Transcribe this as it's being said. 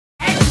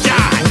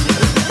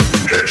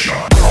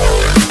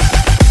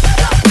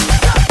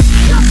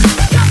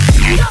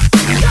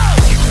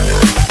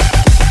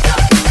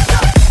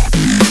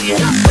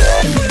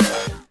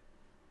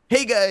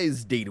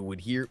guys,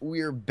 Datawood here.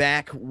 We're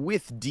back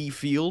with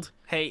D-Field.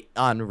 Hey,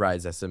 on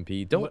Rise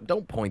SMP.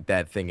 Don't point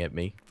that thing at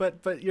me.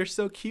 but you're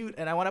so cute,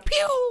 and I want to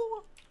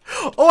pew.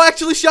 Oh, I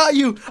actually shot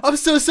you. I'm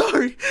so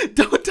sorry.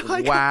 Don't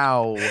die.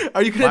 Wow.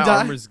 Are you gonna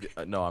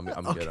die? No, I'm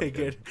good. Okay, I'm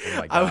good. Oh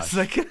my gosh. I was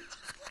like,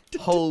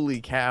 holy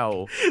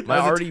cow. My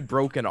already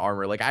broken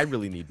armor. Like, I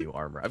really need new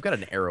armor. I've got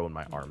an arrow in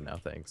my arm now,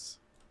 thanks.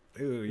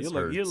 ooh,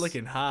 you're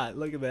looking hot.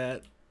 Look at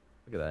that.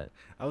 Look at that.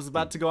 I was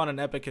about to go on an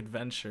epic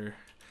adventure.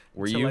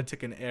 Were until you? I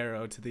took an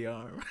arrow to the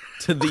arm.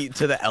 to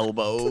the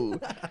elbow. Oh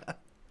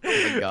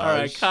my gosh. All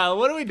right, Kyle,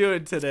 what are we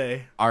doing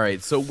today? All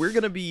right, so we're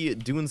going to be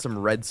doing some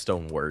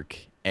redstone work,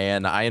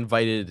 and I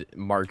invited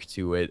Mark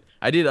to it.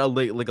 I did a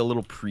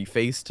little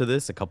preface to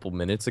this a couple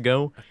minutes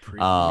ago. You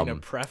mean a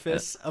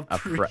preface?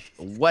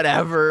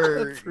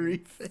 Whatever. A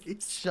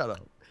preface. Shut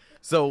up.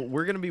 So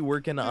we're going to be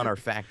working on our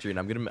factory,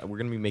 and we're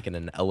going to be making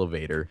an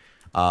elevator.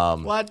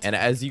 What? And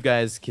as you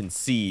guys can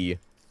see,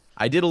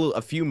 I did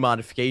a few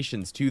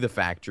modifications to the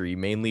factory,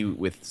 mainly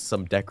with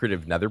some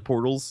decorative nether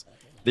portals.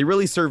 They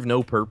really serve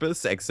no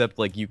purpose, except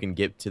like you can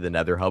get to the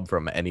nether hub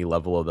from any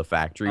level of the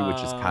factory,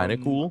 which is kind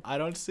of cool. I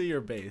don't see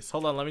your base.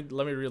 Hold on, let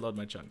me reload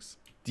my chunks.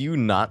 Do you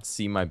not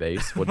see my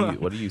base? What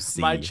do you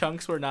see? My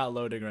chunks were not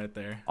loading right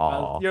there.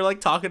 Aw. You're like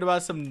talking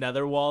about some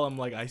nether wall. I'm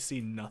like, I see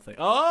nothing.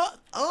 Oh,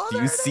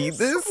 Do you see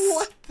this?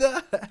 What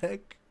the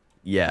heck?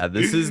 Yeah,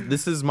 this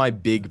is my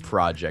big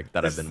project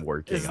that I've been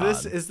working on.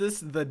 Is this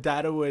the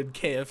Datawood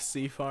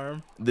KFC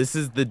farm? This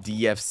is the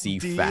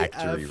DFC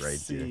factory right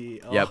here.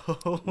 Oh.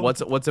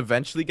 Yep. What's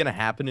eventually gonna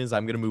happen is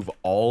I'm gonna move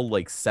all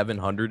like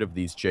 700 of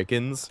these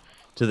chickens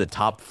to the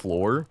top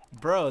floor.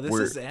 Bro, this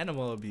is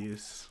animal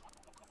abuse.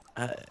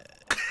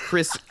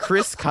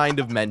 Chris kind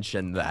of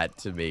mentioned that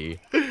to me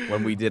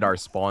when we did our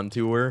spawn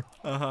tour.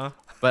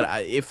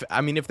 But if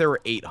there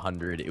were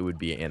 800, it would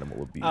be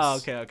animal abuse. Oh,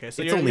 okay.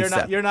 So It's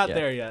you're not yeah.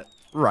 there yet.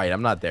 Right,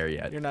 I'm not there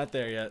yet. You're not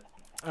there yet.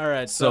 All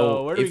right.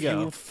 So where do we go? If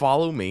you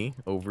follow me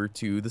over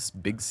to this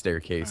big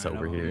staircase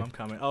over here. I'm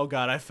coming. Oh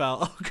God, I fell.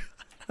 Oh God,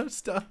 I'm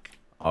stuck.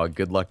 Oh,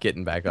 good luck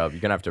getting back up. You're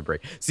gonna have to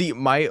break. See,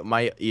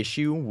 my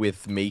issue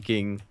with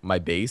making my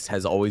base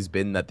has always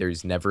been that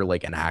there's never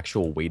like an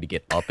actual way to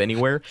get up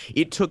anywhere.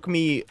 It took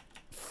me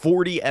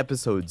 40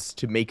 episodes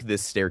to make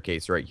this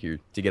staircase right here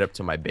to get up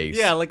to my base.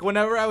 Yeah, like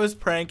whenever I was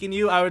pranking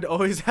you, I would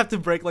always have to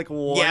break like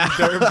one Yeah.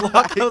 dirt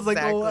block. I was like,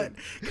 Exactly. well, what?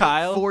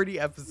 Kyle, 40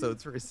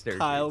 episodes for a staircase.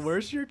 Kyle,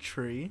 where's your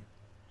tree?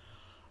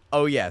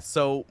 Oh yeah,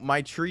 so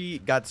my tree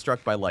got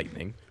struck by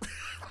lightning.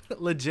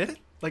 Legit?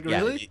 Like Yeah,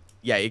 really?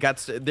 Yeah, it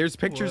got. There's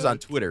pictures on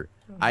Twitter.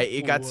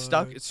 It got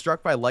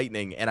struck by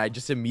lightning, and I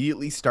just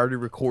immediately started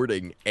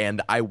recording,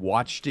 and I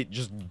watched it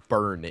just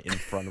burn in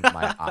front of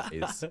my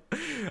eyes.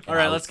 All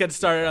right, let's get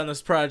started on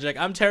this project.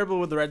 I'm terrible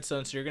with the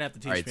redstone, so you're gonna have to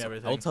teach me so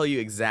everything. I'll tell you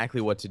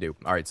exactly what to do.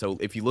 All right, so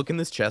if you look in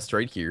this chest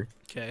right here,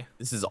 Okay.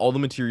 this is all the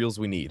materials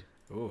we need.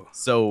 Ooh.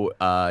 So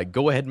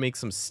go ahead and make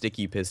some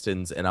sticky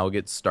pistons, and I'll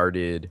get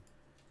started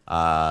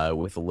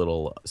with a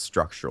little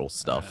structural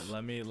stuff.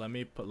 Let me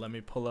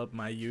pull up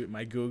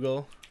my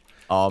Google.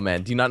 Oh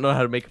man, do you not know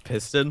how to make a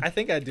piston? I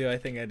think I do. I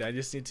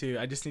just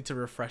need to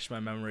refresh my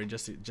memory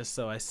just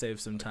so I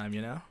save some time,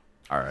 you know?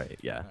 All right,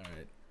 yeah. All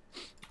right.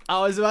 I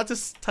was about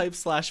to type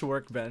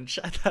 /workbench.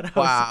 I thought I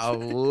Wow.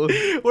 was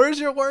Where's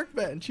your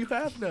workbench? You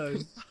have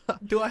none.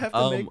 Do I have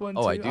to make one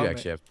too? Oh, I do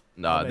actually have.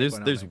 No, there's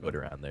make wood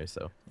around there,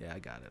 so. Yeah, I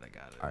got it.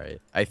 All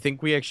right. I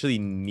think we actually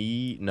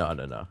need. No.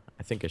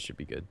 I think I should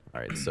be good.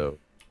 All right. So,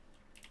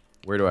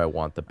 where do I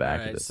want the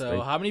back of this? So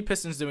right? how many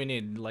pistons do we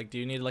need? Like, do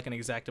you need like an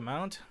exact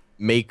amount?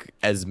 Make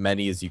as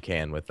many as you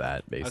can with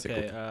that,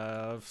 basically.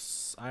 Okay.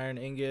 Iron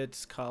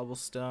ingots,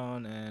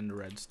 cobblestone, and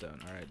redstone.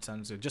 All right,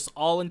 sounds good. Just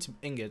all into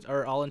ingots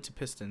or all into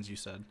pistons, you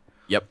said.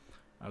 Yep.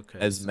 Okay.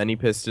 As many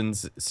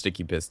pistons,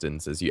 sticky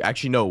pistons as you.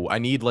 Actually, no. I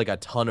need like a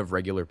ton of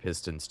regular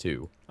pistons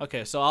too.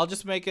 Okay, so I'll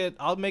just make it.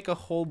 I'll make a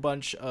whole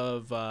bunch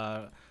of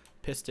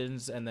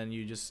pistons, and then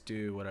you just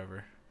do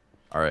whatever.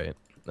 All right.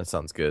 That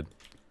sounds good.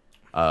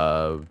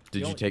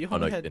 Did you take? You Oh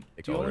no, only you had, didn't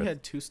take you all only the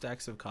had 2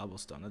 stacks of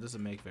cobblestone. That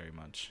doesn't make very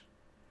much.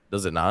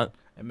 Does it not?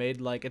 It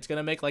made like it's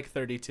gonna make like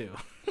 32.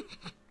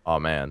 Oh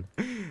man.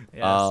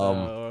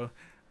 Yeah.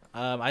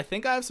 I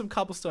think I have some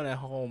cobblestone at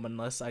home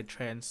unless I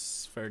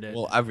transferred it.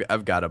 Well,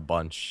 I've got a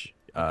bunch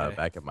Okay.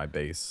 back at my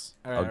base.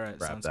 all I'll right.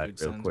 grab Sounds that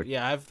good. real quick.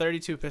 Yeah, I have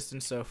 32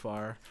 pistons so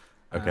far.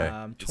 Okay.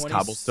 Is 20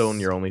 cobblestone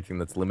your only thing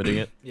that's limiting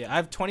it? Yeah, I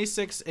have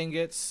 26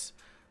 ingots,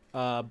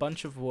 a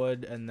bunch of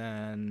wood, and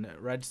then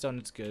redstone.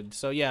 It's good.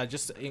 So yeah,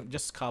 just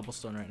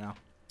cobblestone right now.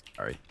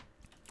 All right.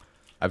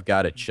 I've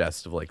got a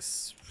chest of like,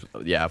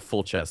 yeah,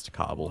 full chest of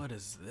cobble. What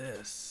is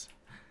this?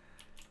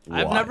 Why?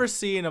 I've never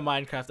seen a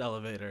Minecraft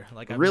elevator.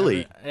 Like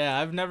Really?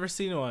 I've never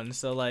seen one.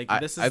 So like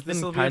this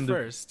will be a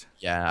first.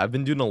 Yeah, I've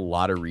been doing a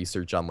lot of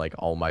research on like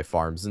all my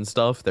farms and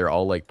stuff. They're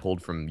all like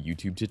pulled from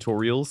YouTube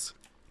tutorials.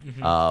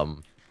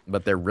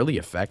 But they're really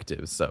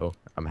effective, so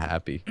I'm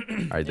happy. All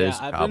right, there's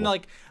I've cobble. been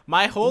like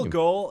my whole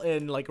goal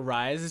in like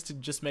Rise is to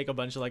just make a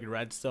bunch of like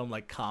redstone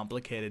like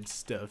complicated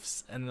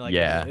stuffs, and like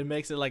Yeah. it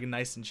makes it like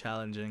nice and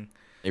challenging.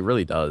 It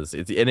really does.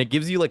 And it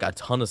gives you like a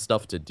ton of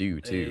stuff to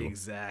do too.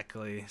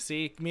 Exactly.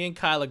 See, me and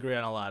Kyle agree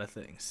on a lot of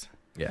things.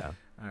 Yeah.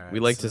 All right. We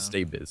like to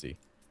stay busy.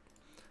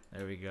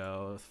 There we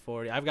go.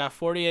 40. I've got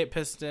 48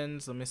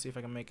 pistons. Let me see if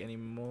I can make any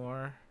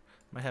more.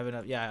 Might have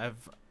enough. Yeah,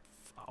 I've.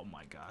 Oh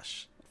my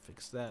gosh.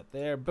 Fix that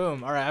there.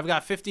 Boom. All right. I've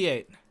got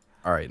 58.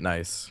 All right.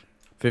 Nice.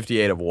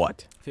 58 of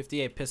what?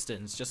 58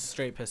 pistons. Just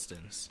straight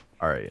pistons.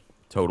 All right.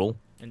 Total?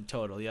 In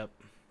total. Yep.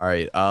 All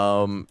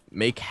right.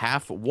 Make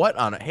half. What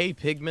on it? Hey,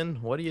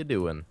 Pigman, what are you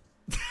doing?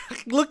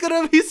 Look at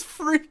him. He's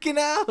freaking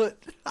out.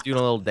 Doing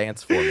a little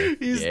dance for me.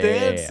 He's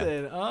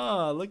dancing.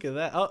 Oh, look at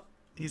that. Oh,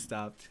 he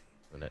stopped.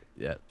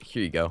 Yeah.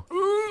 Here you go.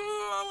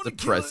 Ooh, The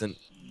present.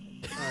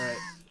 All right.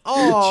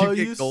 Oh, Did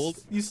you get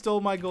gold? You stole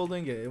my gold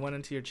ingot. It went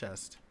into your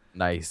chest.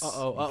 Nice.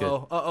 Uh-oh,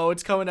 uh-oh, uh-oh.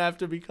 It's coming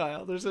after me,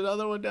 Kyle. There's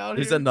another one down here.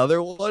 There's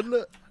another one?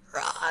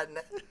 Run.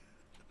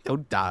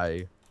 Don't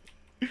die.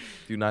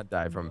 Do not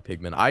die from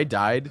Pigman. I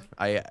died.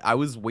 I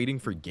was waiting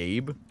for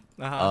Gabe.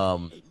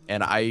 And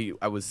I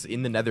was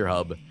in the Nether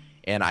hub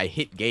and I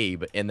hit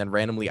Gabe and then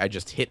randomly I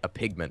just hit a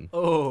Pigman.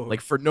 Oh.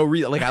 Like for no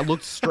reason. Like I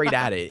looked straight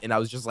at it and I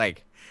was just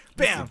like,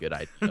 this is bam. a good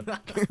idea.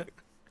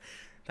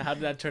 How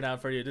did that turn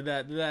out for you? Did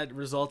that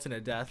result in a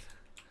death?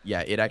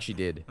 Yeah, it actually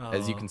did.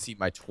 As you can see,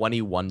 my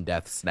 21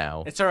 deaths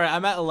now. It's all right.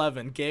 I'm at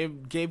 11.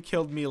 Gabe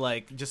killed me,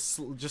 like just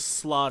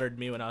slaughtered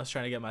me when I was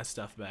trying to get my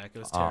stuff back. It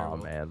was terrible.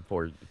 Oh man,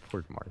 poor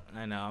Mark.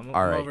 I know. I'm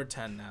right. over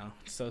 10 now.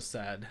 It's so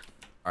sad.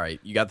 All right,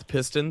 you got the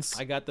pistons?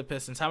 I got the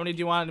pistons. How many do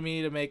you want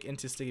me to make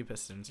into sticky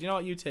pistons? You know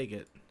what? You take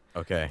it.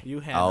 Okay. You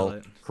handle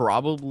it.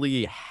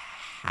 Probably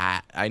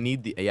I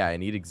need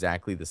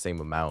exactly the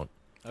same amount.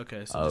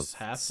 Okay, so just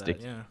half that,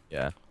 yeah.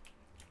 Yeah.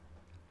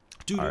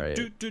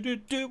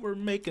 We're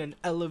making an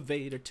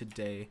elevator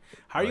today.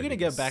 How are you gonna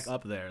get back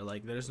up there?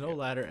 Like, there's no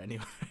ladder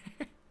anywhere.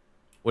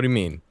 What do you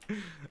mean?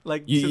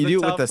 Like you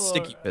do it with the floor?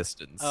 sticky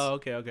pistons. Oh,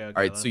 okay. All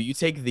right, so you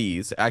take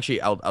these.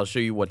 Actually, I'll show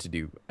you what to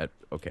do.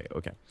 Okay.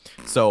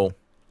 So,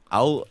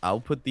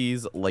 I'll put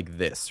these like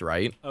this,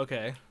 right?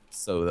 Okay.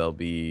 So they'll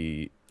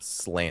be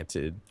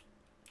slanted,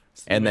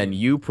 and then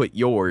you put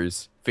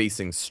yours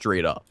facing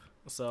straight up.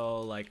 So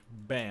like,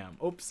 bam.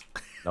 Oops.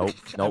 Nope.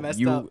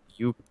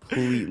 You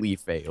completely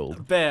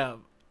failed.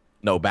 Bam.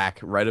 No, back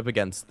right up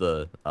against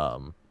the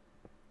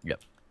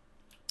Yep.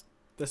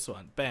 This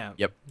one. Bam.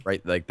 Yep.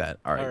 Right like that.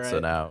 All right. All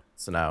right.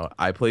 So now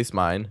I place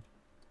mine,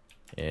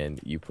 and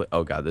you put.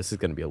 Oh god, this is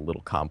gonna be a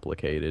little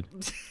complicated.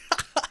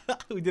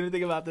 We didn't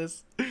think about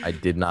this. I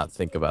did not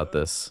think about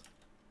this.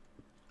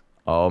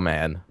 Oh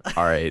man.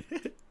 All right.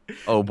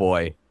 Oh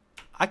boy.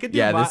 I could do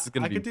this is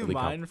gonna be do really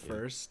mine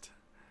first.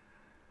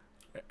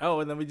 Oh,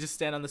 and then we just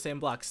stand on the same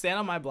block. Stand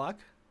on my block.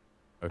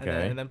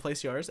 Okay. And then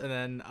place yours. And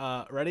then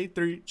ready?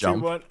 3,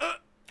 Jump. 2, 1.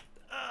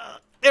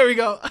 There we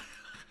go.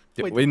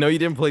 Wait, no, you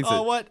didn't place it.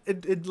 Oh, what?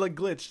 It like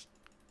glitched.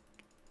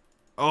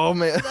 Oh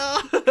man.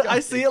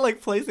 I see it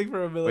like placing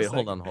for a millisecond. Wait,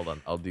 hold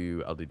on. I'll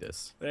do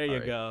this. There you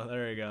go.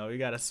 There we go. We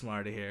got a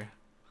smarty here.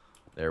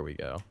 There we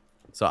go.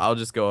 So I'll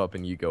just go up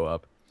and you go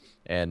up.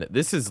 And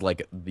this is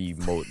like the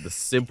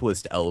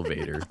simplest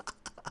elevator.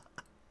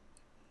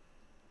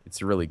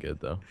 It's really good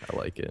though. I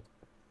like it.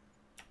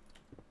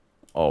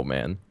 Oh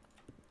man.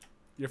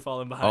 You're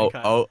falling behind,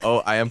 Kyle. Oh,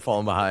 I am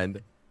falling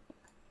behind.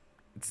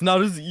 It's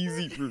not as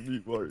easy for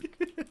me, Mark.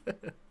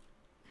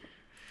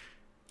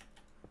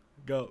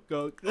 Go.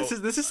 This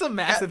is some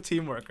massive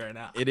teamwork right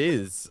now. It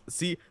is.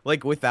 See,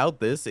 like without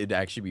this, it'd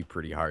actually be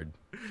pretty hard.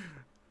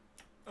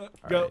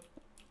 Go. Right.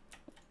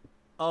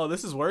 Oh,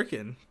 this is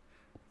working.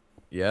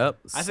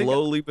 Yep.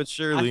 Slowly but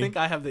surely. I think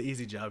I have the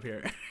easy job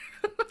here.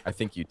 I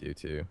think you do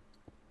too.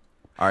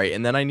 All right,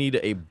 and then I need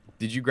a.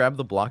 Did you grab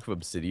the block of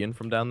obsidian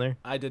from down there?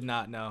 I did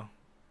not know.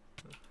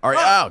 All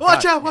right.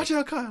 Watch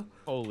out, Kyle.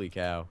 Holy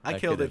cow! I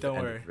killed it. Don't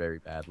worry. Very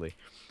badly.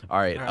 All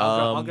right.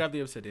 I'll grab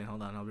the obsidian.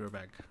 Hold on. I'll be right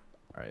back.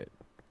 All right.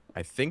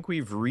 I think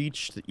we've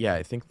reached. Yeah,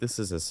 I think this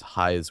is as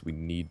high as we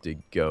need to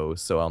go.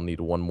 So I'll need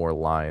one more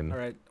line. All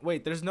right.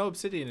 Wait. There's no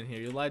obsidian in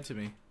here. You lied to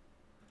me.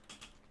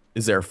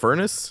 Is there a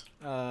furnace?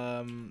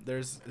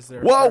 Is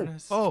there a Whoa!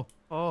 furnace? Oh!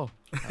 I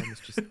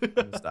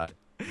almost died.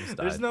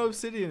 There's no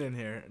obsidian in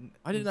here.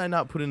 Why did I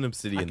not put an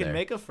obsidian there? I can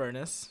make a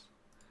furnace.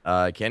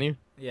 Can you?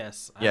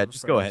 Yes. Yeah,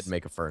 just go ahead and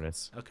make a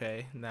furnace.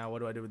 Okay. Now what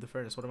do I do with the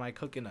furnace? What am I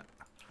cooking?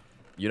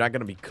 You're not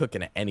gonna be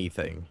cooking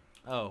anything.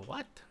 Oh,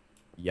 what?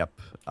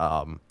 Yep.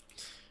 All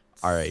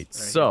right.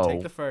 So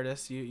take the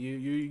furnace.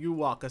 You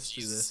walk us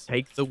through this.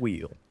 Take the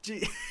wheel.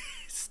 Jeez,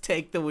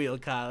 take the wheel,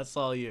 Kyle. It's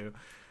all you.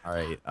 All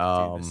right.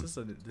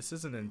 Dude, this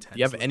is an intense. Do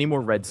you have any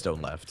more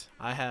redstone left?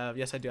 I have.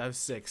 Yes, I do. I have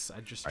 6. I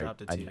just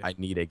dropped it to you. I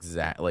need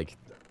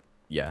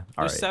Yeah.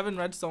 There's 7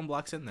 redstone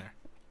blocks in there.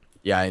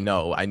 Yeah, I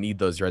know. I need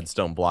those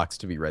redstone blocks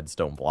to be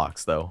redstone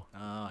blocks, though.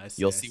 Oh, I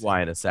see. You'll see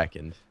why in a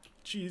second.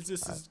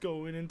 Jesus is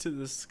going into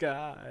the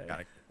sky.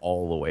 Gotta go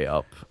all the way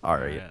up. All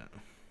right. Yeah.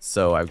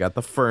 So I've got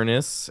the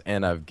furnace,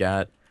 and I've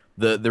got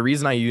the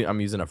reason I'm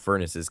using a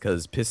furnace is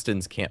because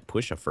pistons can't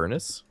push a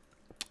furnace.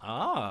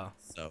 Ah.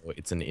 So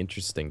it's an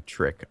interesting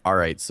trick. All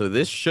right. So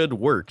this should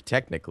work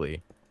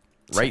technically.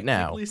 Right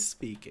now. Technically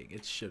speaking,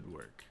 it should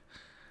work.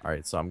 All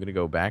right, so I'm gonna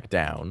go back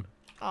down.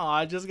 Oh,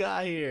 I just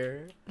got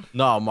here.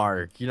 No,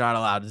 Mark, you're not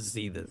allowed to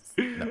see this.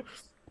 No.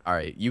 All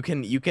right, you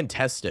can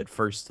test it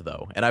first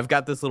though, and I've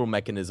got this little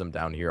mechanism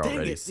down here Dang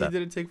already it, set. you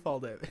didn't take fall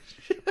damage.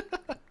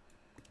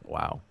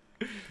 Wow.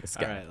 All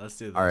right, let's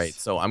do this. All right,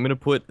 so I'm gonna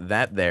put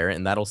that there,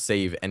 and that'll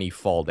save any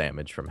fall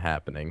damage from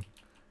happening.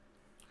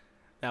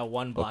 That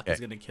one block is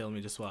gonna kill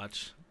me. Just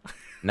watch.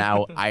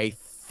 Now I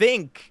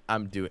think I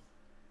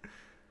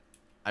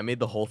made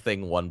the whole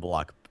thing one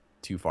block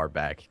too far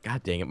back.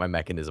 God dang it, my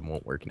mechanism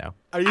won't work now.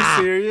 Are you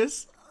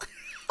serious?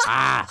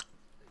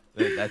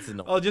 That's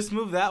annoying. Oh, just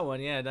move that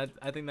one. Yeah,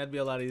 I think that'd be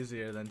a lot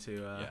easier than to.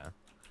 Yeah.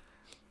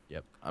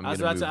 Yep.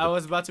 I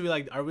was about to be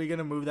like, are we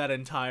gonna move that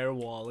entire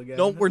wall again?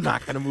 No, we're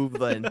not gonna move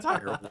the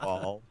entire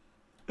wall.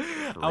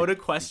 I would have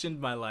questioned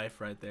my life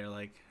right there,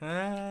 like. All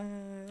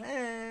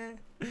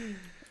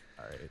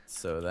right,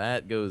 so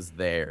that goes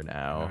there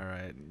now. All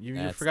right,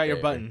 you forgot your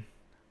button.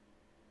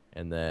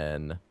 And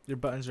then your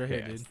button's right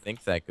here, dude. I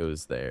think that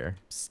goes there.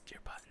 Psst, your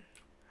button.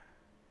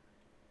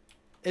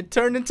 It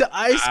turned into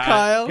ice,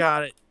 Kyle.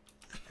 Got it.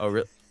 Oh,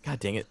 really? God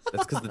dang it.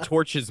 That's because the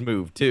torches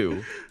moved,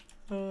 too.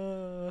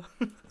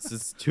 This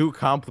is too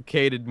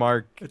complicated,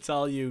 Mark. It's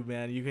all you,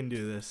 man. You can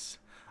do this.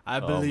 I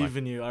believe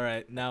in you. All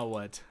right, now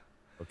what?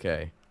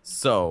 Okay,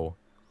 so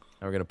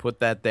now we're going to put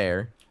that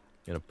there.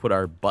 We're going to put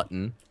our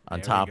button on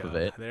top of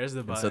it. There's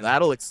the button. And so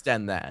that'll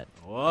extend that.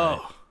 Whoa.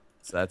 Right.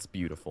 So that's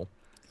beautiful.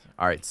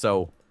 All right,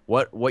 so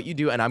what you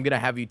do, and I'm going to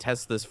have you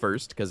test this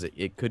first because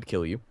it could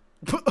kill you.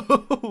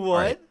 What?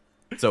 Right.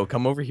 So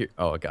come over here.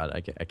 Oh, God,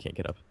 I can't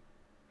get up.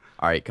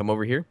 All right, come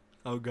over here.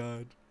 Oh,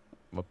 God.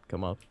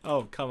 Come up.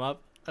 Oh, come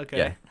up? Okay.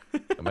 Yeah,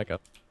 come back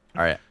up.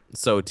 All right,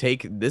 so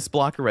take this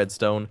block of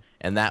redstone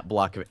and that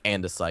block of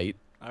andesite.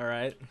 All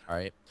right. All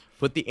right,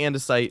 put the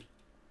andesite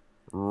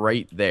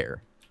right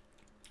there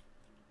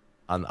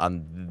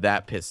on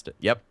that piston.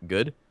 Yep,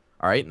 good.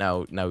 All right,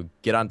 now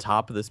get on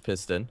top of this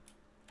piston.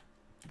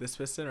 This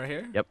piston right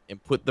here? Yep,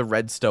 and put the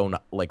redstone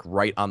like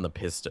right on the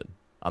piston,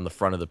 on the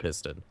front of the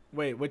piston.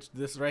 Wait,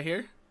 this right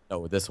here?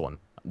 No, this one,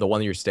 the one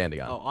that you're standing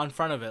on. Oh, on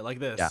front of it, like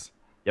this. Yeah.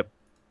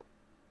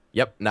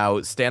 Yep.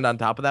 Now stand on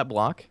top of that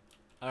block.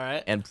 All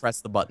right. And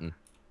press the button.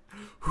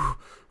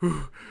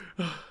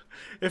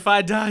 If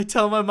I die,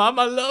 tell my mom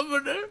I love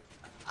her.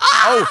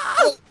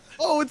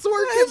 Oh, it's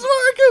working. It's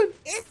working.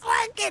 It's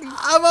working.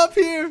 I'm up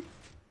here.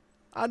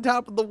 On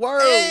top of the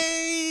world.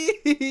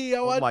 Hey,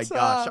 oh my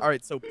gosh. All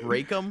right, so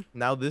break them.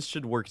 Now this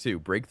should work too.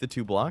 Break the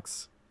 2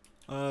 blocks.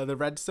 The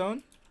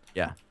redstone?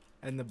 Yeah.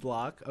 And the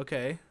block.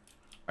 Okay. All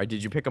right,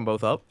 did you pick them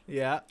both up?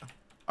 Yeah.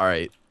 All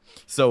right.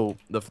 So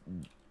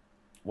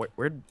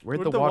where'd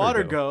the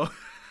water go?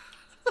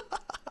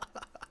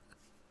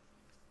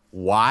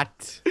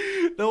 What?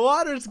 The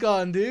water's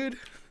gone, dude.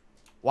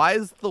 Why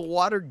is the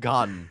water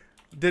gone?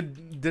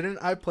 Didn't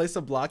I place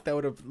a block that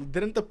would have?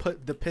 Didn't the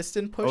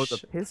piston push? Oh,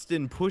 the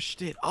piston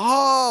pushed it.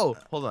 Oh,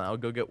 hold on. I'll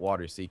go get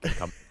water so you can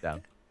come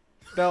down.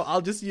 No,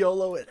 I'll just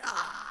YOLO it.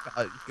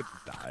 You're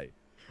gonna die.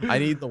 I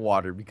need the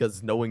water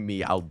because knowing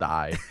me, I'll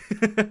die.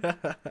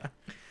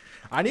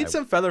 I need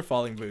some feather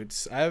falling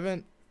boots. I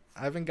haven't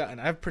gotten.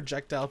 I have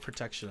projectile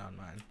protection on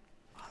mine.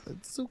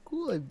 That's so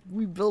cool.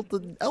 We built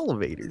an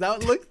elevator.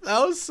 That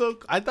was so.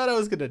 I thought I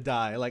was gonna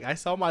die. Like I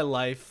saw my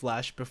life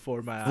flash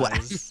before my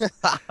eyes,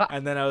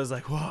 and then I was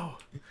like, "Whoa,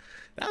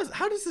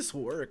 how does this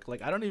work?"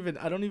 Like I don't even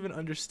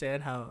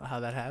understand how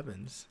that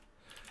happens.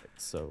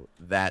 So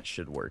that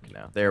should work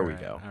now. There we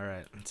go. All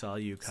right, it's all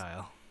you,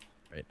 Kyle. All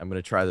right, I'm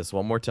gonna try this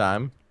one more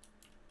time.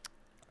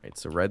 All right,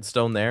 so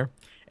redstone there,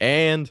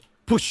 and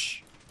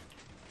push.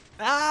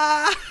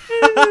 Ah!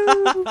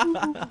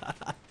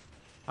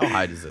 How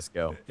high does this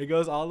go? It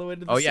goes all the way to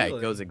the ceiling. Oh yeah,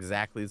 it goes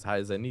exactly as high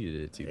as I needed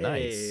it to.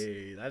 Nice.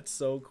 Hey, that's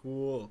so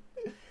cool.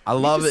 I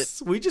love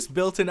it. We just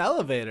built an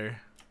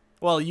elevator.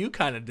 Well, you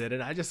kind of did it.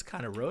 I just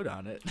kind of rode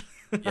on it.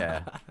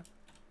 Yeah.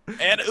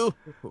 And ooh,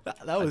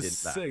 that was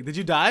sick. Did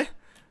you die?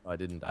 Oh, I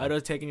didn't die. I would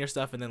have taken your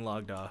stuff and then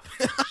logged off.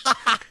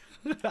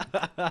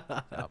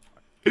 Oh,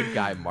 good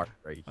guy, Mark,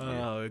 right here.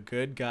 Oh,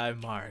 good guy,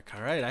 Mark.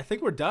 All right, I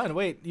think we're done.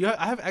 Wait,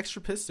 I have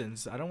extra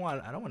pistons. I don't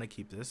want to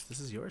keep this. This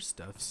is your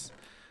stuffs.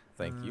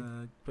 Thank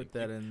you. Put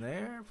that in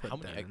there. How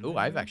many? Oh,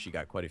 I've actually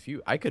got quite a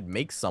few. I could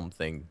make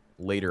something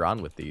later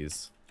on with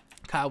these.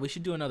 Kyle, we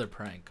should do another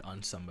prank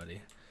on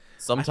somebody.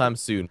 Sometime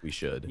soon we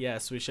should.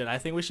 Yes, we should. I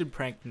think we should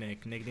prank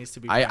Nick. Nick needs to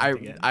be pranked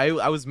again.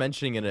 I was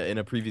mentioning in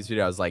a previous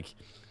video, I was like,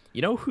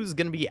 you know who's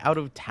gonna be out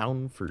of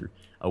town for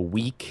a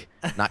week,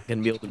 not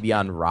gonna be able to be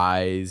on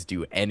Rise,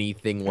 do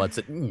anything? What's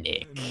it?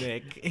 Nick.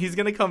 Nick. He's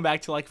gonna come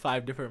back to like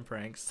 5 different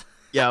pranks.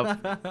 Yeah,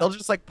 they'll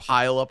just like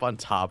pile up on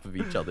top of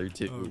each other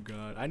too. Oh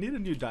god, I need a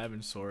new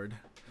diamond sword.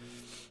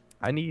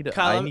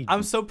 Kyle,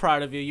 I'm so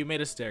proud of you. You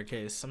made a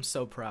staircase. I'm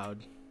so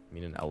proud.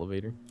 You mean an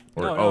elevator?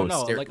 Or,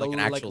 no, like an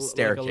actual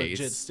staircase. Like a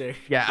legit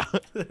staircase. Yeah.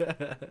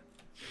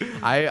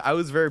 I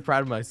was very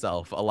proud of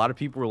myself. A lot of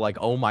people were like,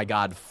 "Oh my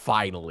god,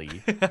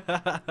 finally!"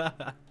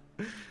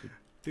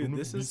 Dude,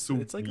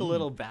 it's like a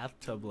little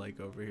bathtub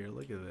like over here.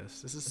 Look at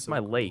this. This is so my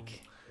cool.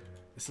 lake.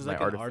 This is like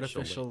an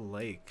artificial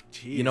lake.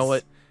 Jeez. You know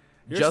what?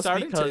 You're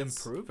starting to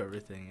improve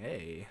everything,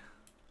 hey.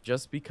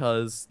 Just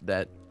because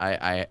that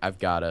I've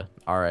gotta.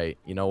 All right,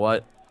 you know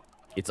what?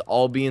 It's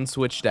all being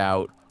switched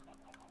out.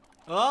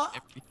 Oh,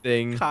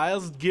 everything.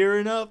 Kyle's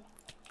gearing up.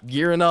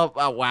 Gearing up.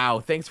 Oh, wow.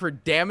 Thanks for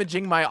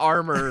damaging my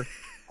armor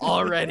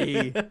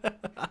already.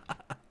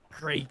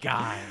 Great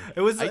guy.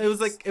 It was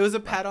a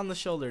pat on the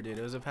shoulder, dude.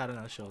 It was a pat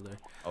on the shoulder.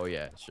 Oh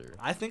yeah, sure.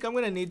 I think I'm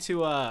gonna need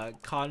to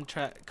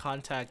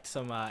contact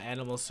some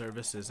animal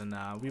services, and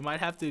we might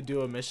have to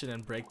do a mission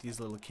and break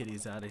these little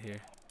kitties out of here.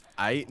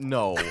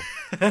 No.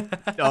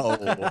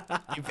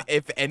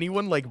 If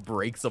anyone like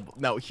breaks up,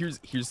 now here's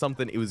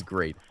something. It was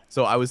great.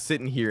 So I was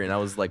sitting here and I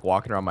was like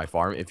walking around my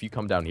farm. If you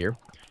come down here,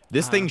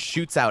 this thing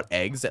shoots out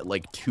eggs at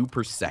like 2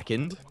 per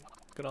second.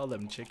 Look at all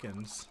them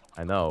chickens.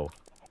 I know.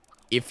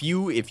 If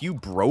you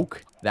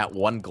broke that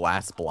one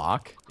glass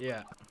block,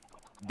 yeah,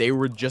 they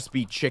would just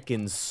be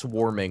chickens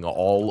swarming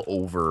all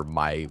over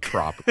my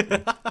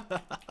property.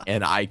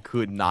 And I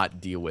could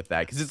not deal with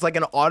that because it's like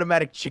an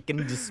automatic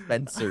chicken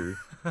dispenser.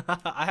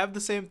 I have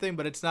the same thing,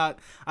 but it's not.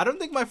 I don't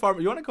think my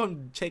farm. You want to go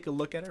and take a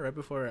look at it right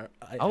before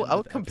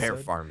I'll compare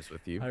farms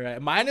with you. All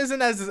right, mine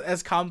isn't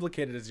as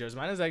complicated as yours.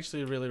 Mine is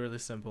actually really, really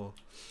simple,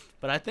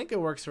 but I think it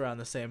works around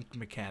the same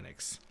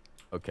mechanics.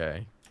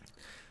 Okay.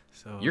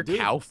 So your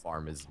cow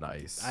farm is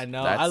nice. I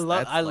know.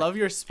 I love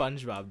your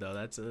SpongeBob though.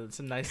 That's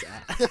a nice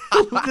ad.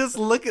 Just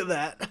look at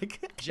that.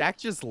 Jack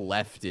just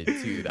left it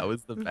too. That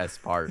was the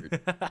best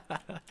part.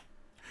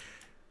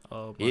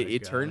 Oh my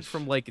it turned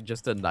from like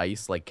just a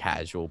nice like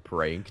casual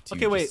prank to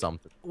just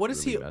something. What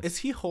is really he? Is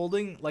he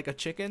holding like a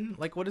chicken?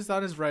 Like what is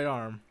on his right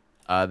arm?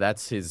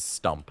 That's his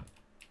stump.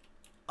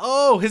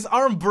 Oh, his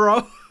arm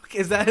broke.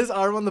 Is that his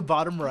arm on the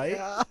bottom right?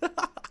 Yeah.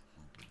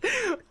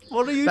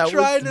 What are you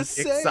trying to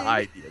say?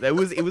 Idea.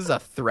 It was a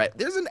threat.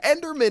 There's an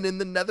Enderman in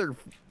the Nether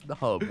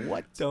hub.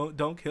 What?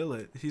 Don't kill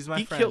it. He's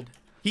my friend.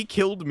 He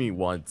killed me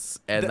once,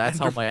 and that's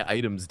how my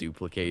items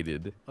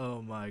duplicated.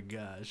 Oh my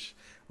gosh.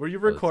 Were you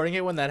recording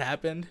it when that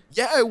happened?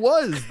 Yeah, it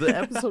was. The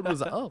episode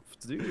was up,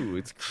 dude.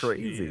 It's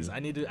crazy. Jeez, I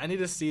need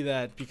to see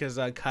that because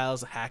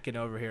Kyle's hacking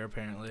over here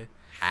apparently.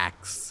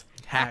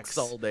 Hacks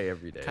all day,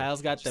 every day.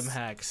 Kyle's got them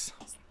hacks.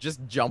 Just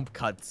jump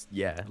cuts.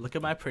 Yeah. Look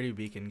at my pretty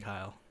beacon,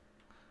 Kyle.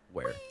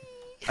 Where?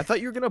 I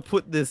thought you were gonna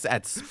put this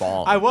at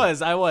spawn. I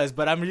was,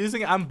 but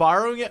I'm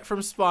borrowing it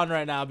from spawn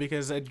right now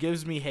because it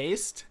gives me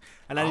haste,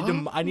 and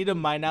I need to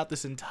mine out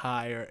this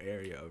entire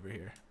area over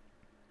here.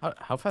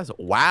 How fast?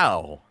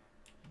 Wow,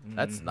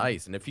 that's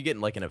nice. And if you get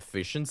like an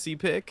efficiency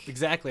pick,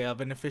 exactly, I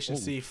have an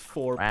efficiency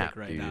 4 pick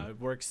right now. It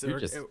works.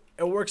 It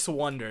works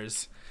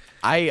wonders.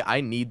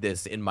 I need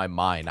this in my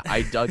mine.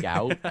 I dug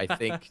out. I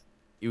think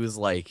it was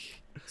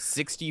like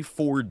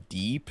 64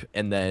 deep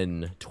and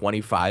then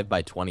 25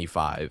 by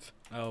 25.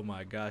 Oh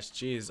my gosh,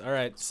 jeez. All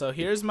right, so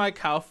here's my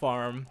cow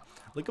farm.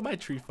 Look at my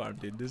tree farm,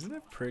 dude. Isn't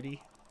it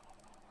pretty?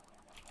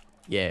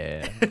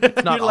 Yeah.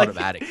 It's not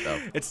automatic though.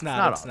 It's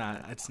not.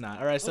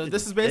 All right, so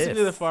this is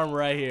basically the farm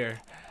right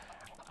here.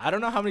 I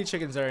don't know how many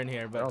chickens are in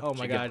here, but oh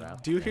my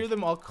god. Do you hear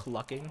them all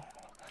clucking?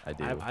 I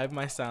do. I have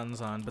my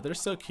sounds on, but they're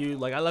so cute.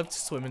 Like I love to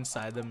swim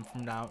inside them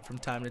from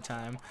time to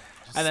time.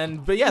 And then,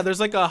 but yeah, there's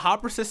like a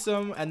hopper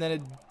system, and then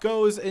it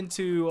goes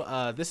into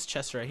this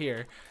chest right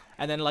here.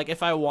 And then like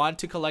if I want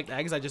to collect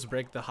eggs, I just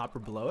break the hopper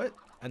below it,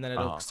 and then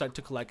it'll start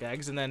to collect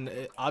eggs. And then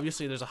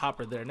obviously there's a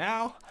hopper there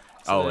now,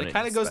 so it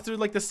kind of goes through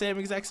like the same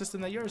exact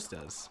system that yours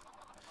does.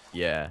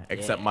 Yeah,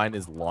 except mine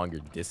is longer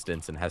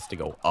distance and has to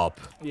go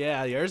up.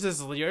 Yeah, yours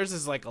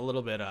is like a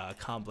little bit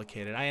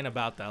complicated. I ain't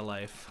about that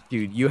life.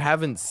 Dude, you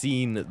haven't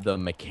seen the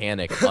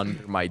mechanic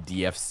under my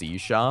DFC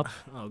shop.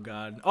 Oh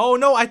god. Oh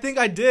no, I think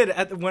I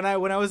did when I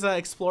was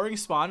exploring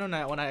spawn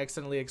when I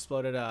accidentally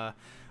exploded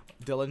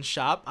Dylan's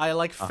shop. I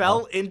like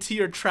fell into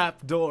your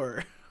trap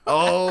door.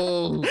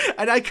 Oh.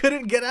 And I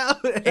couldn't get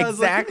out. And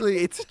exactly.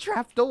 It's a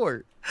trap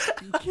door.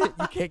 You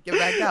can't get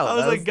back out. I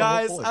was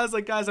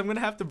like, guys, I'm gonna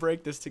have to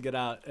break this to get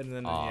out. And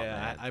then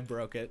I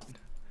broke it.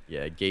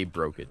 Yeah, Gabe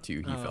broke it too.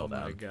 He fell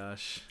down. Oh my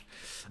gosh.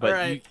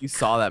 But you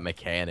saw that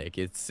mechanic.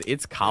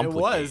 It's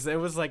complicated. It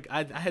was like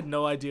I had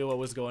no idea what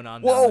was going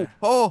on. Whoa!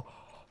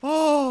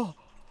 Oh!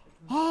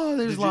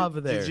 There's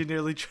lava there. Did you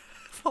nearly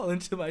fall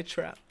into my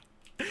trap?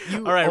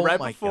 All right, right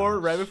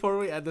before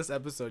we end this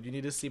episode, you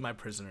need to see my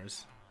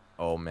prisoners.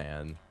 Oh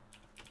man,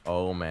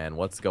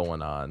 what's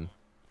going on?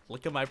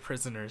 Look at my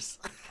prisoners.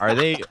 Are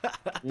they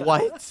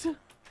what?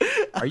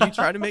 Are you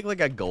trying to make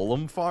like a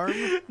golem farm?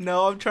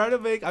 No, I'm trying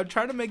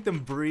to make them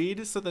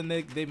breed so then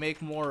they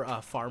make more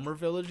farmer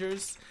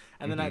villagers.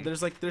 And then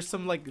there's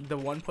some like the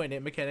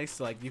 1.8 mechanics,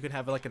 so, like you can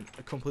have like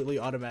a completely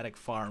automatic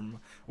farm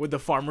with the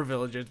farmer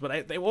villagers,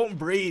 but they won't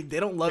breed.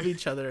 They don't love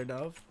each other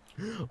enough.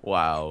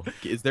 Wow.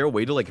 Is there a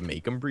way to like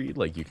make them breed?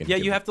 Like you can. Yeah,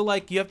 you have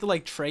to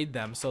trade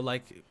them. So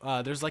like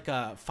there's like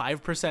a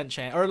 5%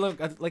 chance or like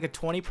a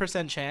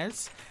 20%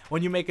 chance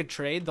when you make a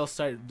trade they'll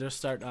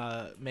start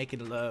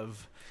making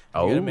love.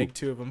 You gotta make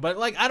 2 of them, but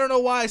like I don't know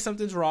why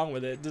something's wrong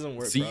with it. It doesn't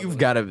work. So you've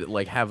got to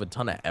like have a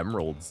ton of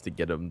emeralds to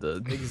get them to.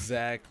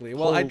 Exactly.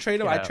 Well, I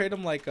trade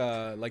them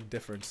like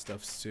different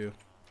stuffs too.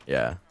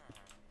 Yeah.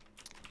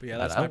 But yeah,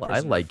 that's I my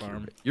personal like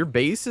farm. your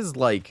base is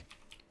like,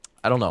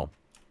 I don't know.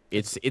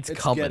 It's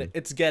coming.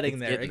 It's getting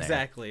there. getting there.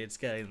 Exactly. It's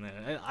getting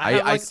there.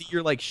 I see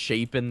you're like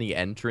shaping the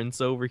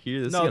entrance over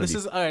here. No, this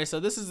is all right.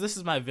 So this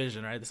is my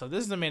vision, right? So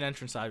this is the main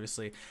entrance.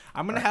 Obviously,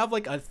 I'm gonna have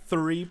like a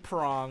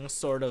 3-prong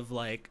sort of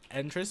like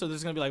entrance. So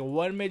there's gonna be like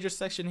one major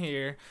section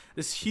here,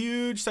 this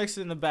huge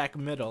section in the back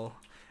middle,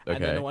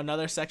 and then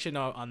another section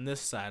on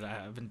this side. I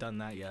haven't done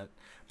that yet,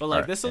 but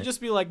like this will just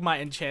be like my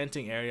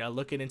enchanting area,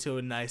 looking into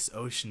a nice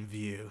ocean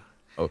view.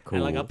 Oh, cool.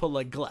 And like I'll put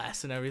like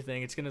glass and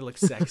everything. It's gonna look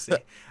sexy.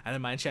 And then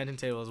my enchanting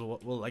tables will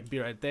like be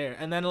right there.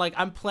 And then like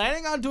I'm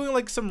planning on doing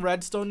like some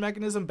redstone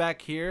mechanism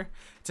back here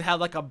to have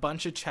like a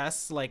bunch of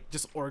chests like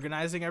just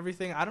organizing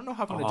everything. I don't know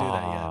how I'm gonna do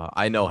that yet.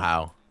 I know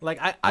how. Like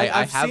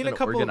I've have seen a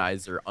couple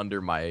organizer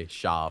under my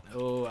shop.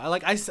 Oh,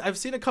 I've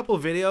seen a couple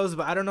videos,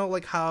 but I don't know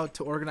like how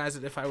to organize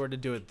it if I were to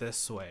do it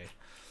this way.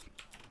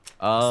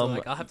 So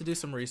like I'll have to do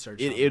some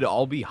research. It'd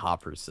all be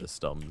hopper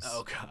systems.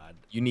 Oh god.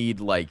 You need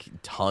like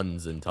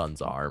tons and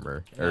tons of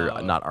armor,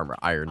 or not armor,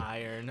 iron.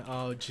 Iron.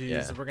 Oh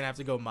jeez, we're gonna have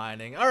to go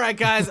mining. All right,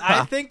 guys.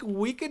 I think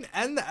we can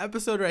end the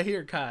episode right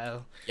here,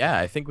 Kyle. Yeah,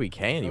 I think we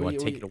can. You want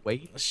to take it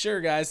away?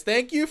 Sure, guys.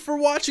 Thank you for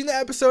watching the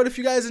episode. If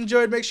you guys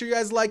enjoyed, make sure you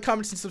guys like,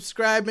 comment, and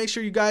subscribe. Make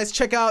sure you guys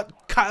check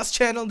out Kyle's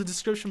channel in the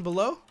description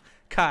below.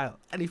 Kyle,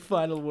 any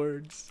final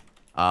words?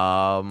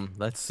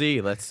 Let's see.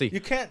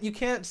 You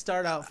can't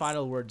start out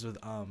final words with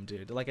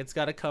dude. Like it's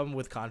gotta come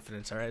with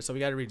confidence, alright? So we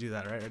gotta redo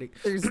that, alright? Ready?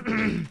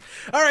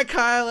 Alright,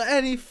 Kyle,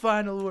 any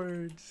final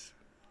words?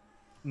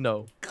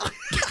 No.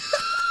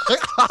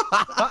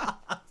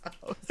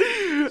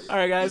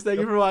 Alright guys, thank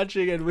you for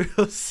watching and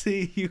we'll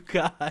see you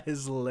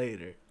guys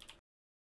later.